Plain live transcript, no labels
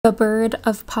The Bird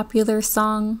of Popular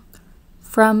Song,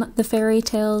 from the Fairy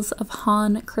Tales of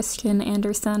Hans Christian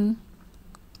Andersen.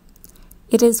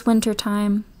 It is winter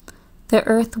time. The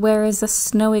earth wears a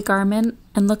snowy garment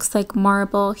and looks like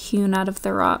marble hewn out of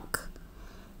the rock.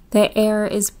 The air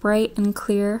is bright and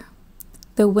clear.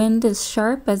 The wind is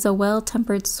sharp as a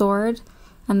well-tempered sword,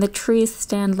 and the trees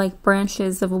stand like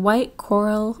branches of white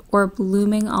coral or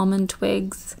blooming almond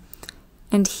twigs.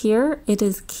 And here it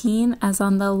is keen as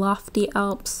on the lofty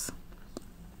Alps.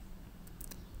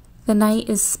 The night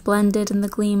is splendid in the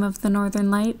gleam of the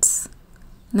northern lights,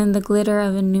 and in the glitter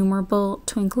of innumerable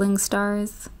twinkling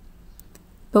stars.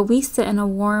 But we sit in a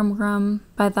warm room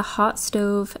by the hot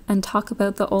stove and talk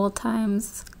about the old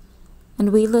times,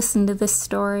 and we listen to this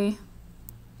story.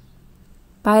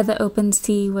 By the open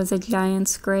sea was a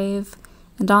giant's grave,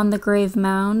 and on the grave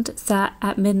mound sat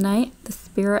at midnight the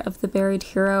spirit of the buried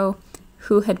hero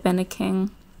who had been a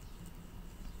king.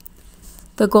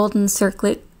 The golden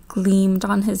circlet gleamed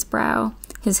on his brow,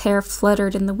 his hair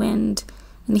fluttered in the wind,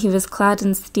 and he was clad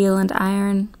in steel and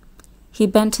iron. He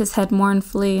bent his head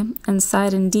mournfully and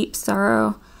sighed in deep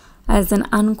sorrow, as an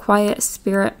unquiet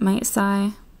spirit might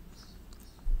sigh.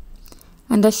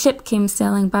 And a ship came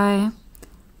sailing by.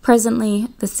 Presently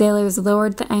the sailors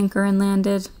lowered the anchor and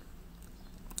landed.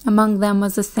 Among them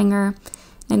was a singer,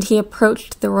 and he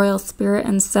approached the royal spirit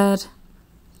and said,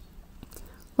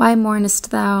 "Why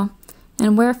mournest thou,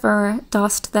 and wherefore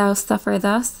dost thou suffer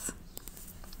thus?"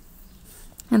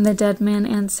 And the dead man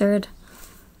answered,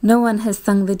 "No one has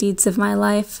sung the deeds of my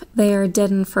life, they are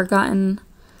dead and forgotten.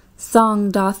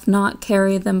 Song doth not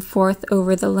carry them forth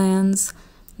over the lands,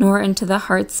 nor into the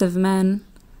hearts of men.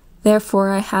 Therefore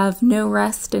I have no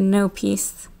rest and no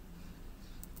peace."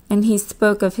 And he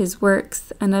spoke of his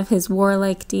works and of his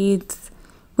warlike deeds,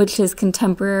 which his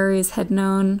contemporaries had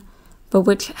known, but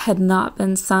which had not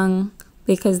been sung,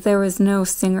 because there was no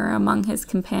singer among his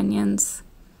companions.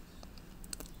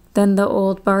 Then the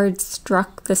old bard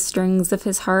struck the strings of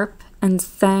his harp and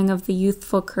sang of the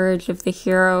youthful courage of the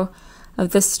hero,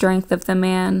 of the strength of the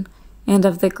man, and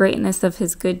of the greatness of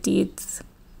his good deeds.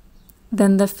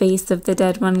 Then the face of the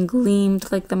dead one gleamed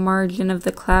like the margin of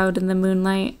the cloud in the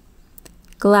moonlight.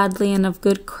 Gladly and of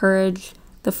good courage,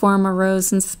 the form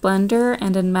arose in splendor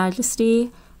and in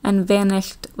majesty, and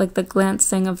vanished like the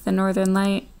glancing of the northern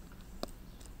light.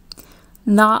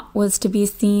 Naught was to be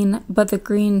seen but the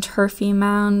green turfy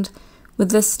mound,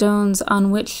 with the stones on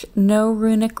which no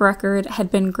runic record had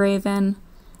been graven.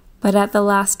 But at the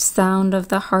last sound of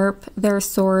the harp there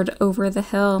soared over the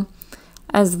hill,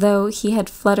 as though he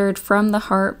had fluttered from the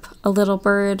harp, a little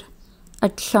bird, a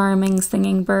charming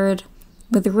singing bird,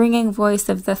 with ringing voice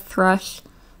of the thrush,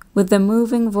 with the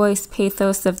moving voice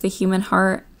pathos of the human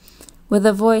heart, with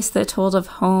a voice that told of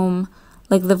home,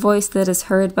 like the voice that is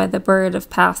heard by the bird of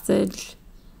passage.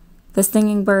 The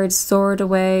singing bird soared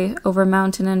away over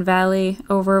mountain and valley,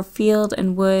 over field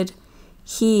and wood.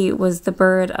 He was the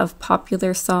bird of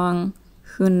popular song,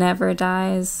 who never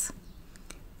dies.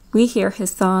 We hear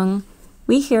his song.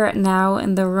 We hear it now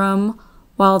in the room,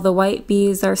 while the white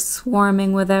bees are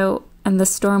swarming without, and the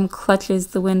storm clutches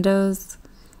the windows.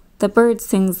 The bird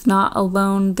sings not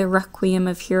alone the requiem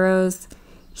of heroes.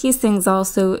 He sings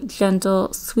also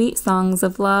gentle, sweet songs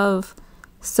of love,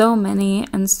 so many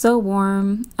and so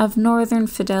warm, of northern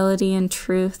fidelity and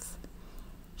truth.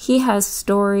 He has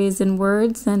stories in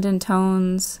words and in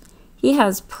tones. He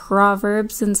has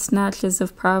proverbs and snatches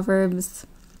of proverbs,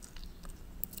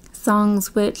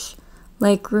 songs which,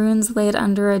 like runes laid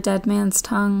under a dead man's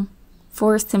tongue,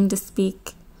 force him to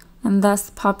speak, and thus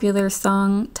popular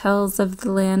song tells of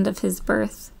the land of his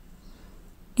birth.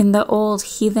 In the old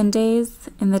heathen days,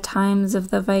 in the times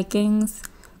of the Vikings,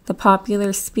 the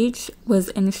popular speech was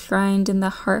enshrined in the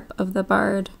harp of the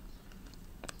bard.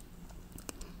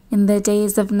 In the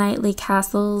days of knightly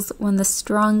castles, when the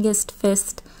strongest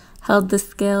fist held the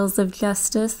scales of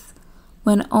justice,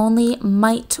 when only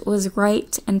might was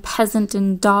right and peasant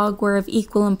and dog were of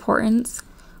equal importance,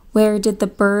 where did the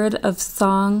bird of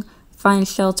song find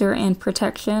shelter and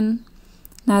protection?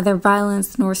 Neither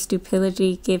violence nor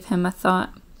stupidity gave him a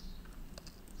thought.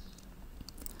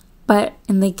 But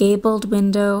in the gabled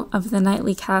window of the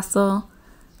knightly castle,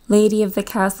 lady of the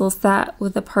castle sat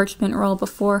with a parchment roll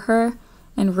before her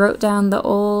and wrote down the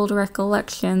old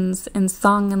recollections in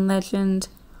song and legend,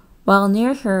 while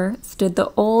near her stood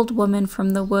the old woman from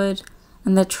the wood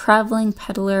and the traveling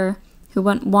peddler who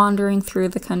went wandering through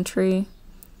the country.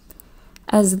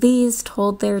 As these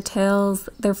told their tales,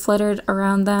 there fluttered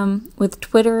around them, with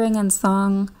twittering and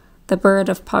song, the bird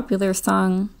of popular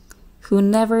song, who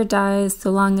never dies so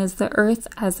long as the earth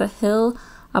has a hill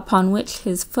upon which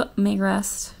his foot may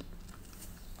rest.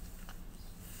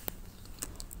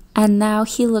 And now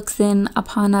he looks in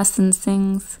upon us and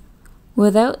sings.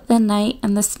 Without the night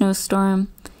and the snowstorm,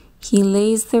 he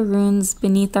lays the runes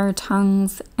beneath our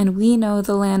tongues, and we know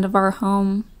the land of our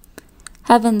home.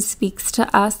 Heaven speaks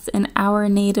to us in our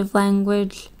native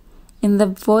language, in the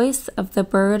voice of the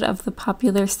bird of the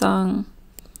popular song.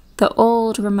 The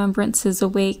old remembrances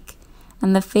awake,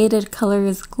 and the faded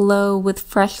colors glow with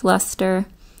fresh luster,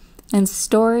 and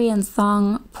story and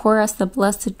song pour us a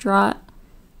blessed draught,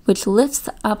 which lifts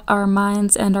up our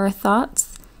minds and our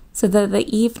thoughts, so that the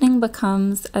evening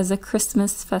becomes as a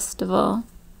Christmas festival.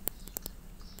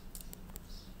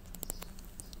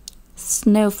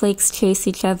 Snowflakes chase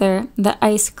each other, the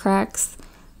ice cracks,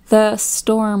 the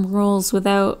storm rolls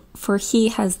without, for he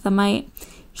has the might.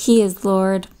 He is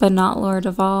Lord, but not Lord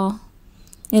of all.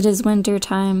 It is winter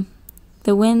time.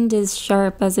 The wind is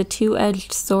sharp as a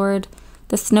two-edged sword.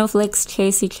 The snowflakes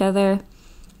chase each other.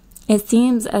 It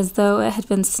seems as though it had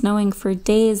been snowing for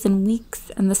days and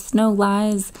weeks, and the snow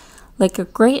lies like a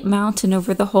great mountain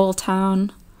over the whole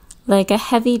town, like a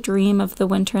heavy dream of the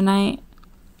winter night.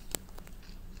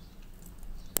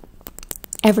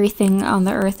 Everything on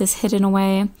the earth is hidden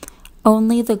away.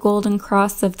 Only the golden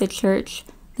cross of the church,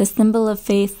 the symbol of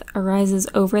faith, arises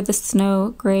over the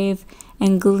snow grave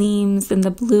and gleams in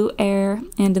the blue air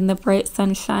and in the bright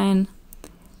sunshine.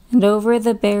 And over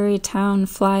the buried town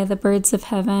fly the birds of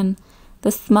heaven,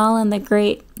 the small and the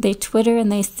great. They twitter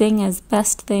and they sing as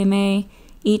best they may,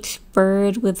 each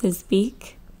bird with his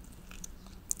beak.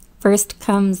 First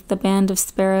comes the band of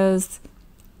sparrows.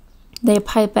 They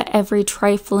pipe at every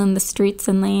trifle in the streets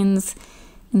and lanes,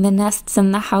 in the nests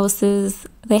and the houses.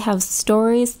 They have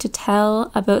stories to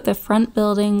tell about the front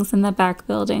buildings and the back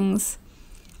buildings.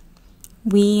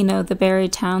 We know the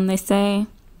buried town, they say.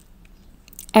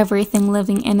 Everything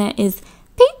living in it is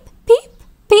peep, peep,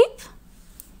 peep.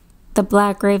 The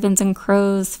black ravens and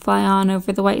crows fly on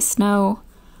over the white snow.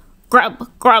 Grub,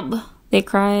 grub, they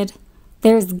cried.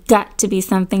 There's got to be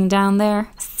something down there,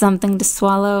 something to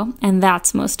swallow, and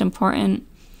that's most important.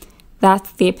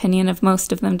 That's the opinion of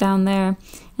most of them down there,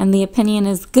 and the opinion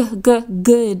is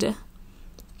good.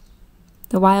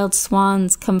 The wild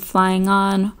swans come flying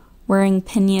on, wearing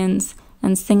pinions,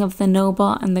 and sing of the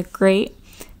noble and the great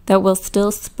that will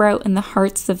still sprout in the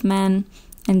hearts of men,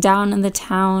 and down in the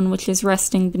town which is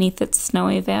resting beneath its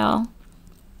snowy veil.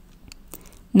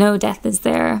 No death is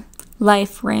there.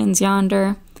 Life reigns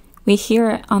yonder. We hear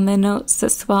it on the notes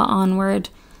that swell onward,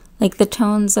 like the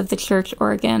tones of the church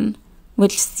organ,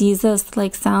 which sees us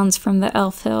like sounds from the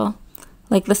elf hill,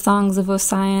 like the songs of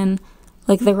Ossian,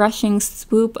 like the rushing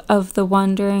swoop of the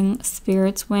wandering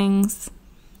spirit's wings.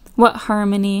 What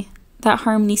harmony! That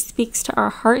harmony speaks to our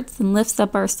hearts and lifts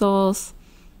up our souls.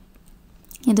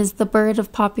 It is the bird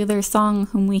of popular song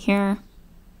whom we hear.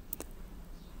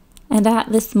 And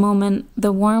at this moment,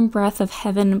 the warm breath of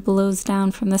heaven blows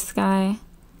down from the sky.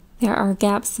 There are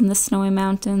gaps in the snowy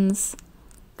mountains.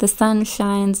 The sun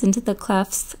shines into the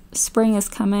clefts. Spring is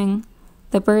coming.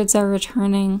 The birds are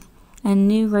returning, and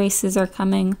new races are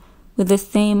coming with the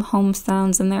same home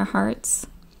sounds in their hearts.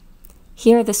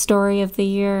 Hear the story of the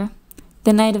year,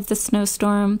 the night of the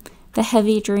snowstorm, the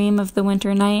heavy dream of the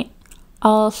winter night.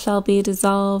 All shall be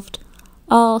dissolved.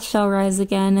 All shall rise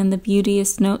again in the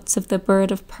beauteous notes of the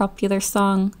bird of popular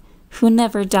song, who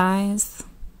never dies.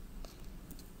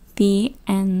 The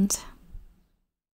end.